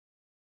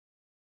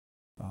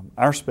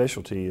Our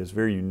specialty is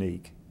very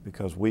unique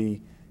because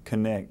we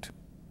connect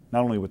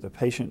not only with the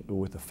patient but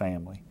with the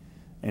family,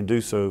 and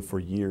do so for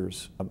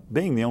years.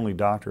 Being the only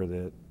doctor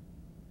that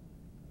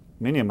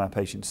many of my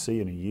patients see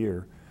in a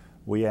year,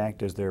 we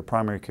act as their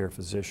primary care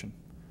physician.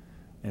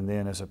 And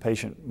then as a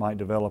patient might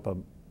develop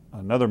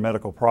another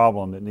medical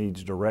problem that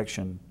needs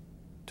direction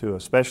to a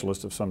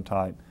specialist of some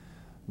type,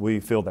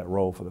 we fill that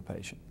role for the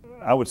patient.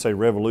 I would say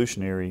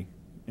revolutionary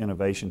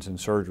innovations in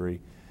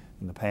surgery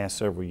in the past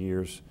several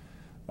years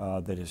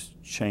that has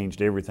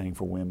changed everything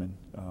for women.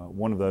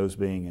 One of those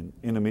being an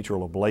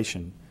endometrial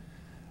ablation,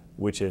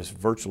 which has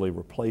virtually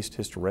replaced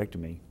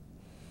hysterectomy.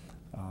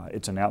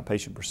 It's an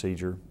outpatient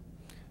procedure.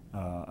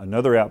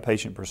 Another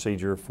outpatient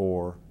procedure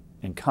for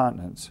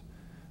incontinence,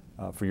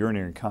 for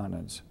urinary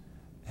incontinence,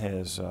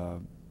 has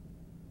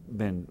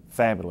been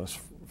fabulous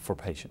for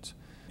patients.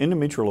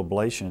 Endometrial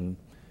ablation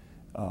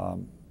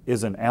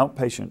is an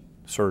outpatient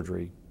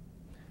surgery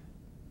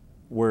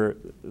where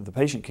the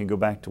patient can go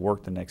back to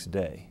work the next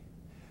day.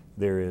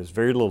 There is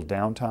very little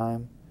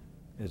downtime,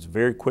 it's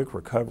very quick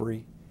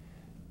recovery,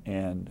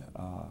 and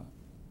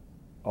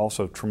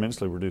also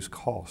tremendously reduced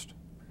cost.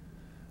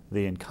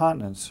 The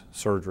incontinence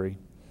surgery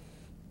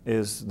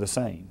is the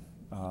same.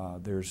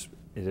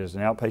 It is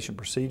an outpatient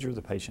procedure.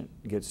 The patient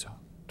gets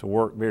to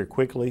work very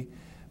quickly,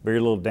 very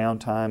little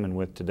downtime, and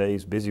with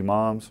today's busy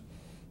moms,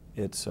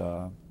 it's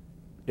a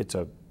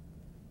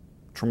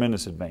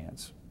tremendous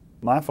advance.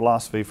 My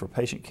philosophy for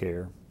patient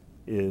care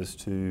is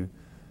to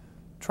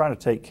try to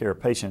take care of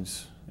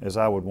patients as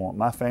I would want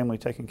my family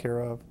taken care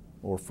of,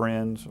 or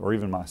friends, or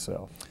even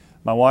myself.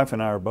 My wife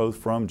and I are both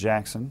from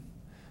Jackson.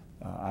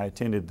 I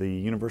attended the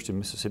University of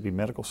Mississippi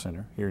Medical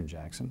Center here in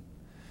Jackson,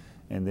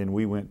 and then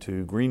we went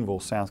to Greenville,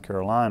 South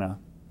Carolina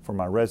for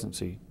my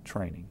residency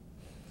training.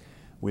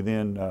 We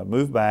then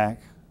moved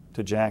back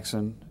to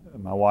Jackson,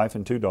 my wife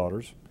and 2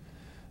 daughters,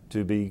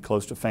 to be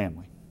close to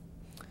family.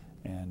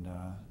 And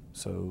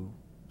so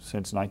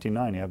since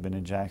 1990, I've been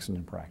in Jackson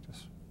in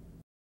practice.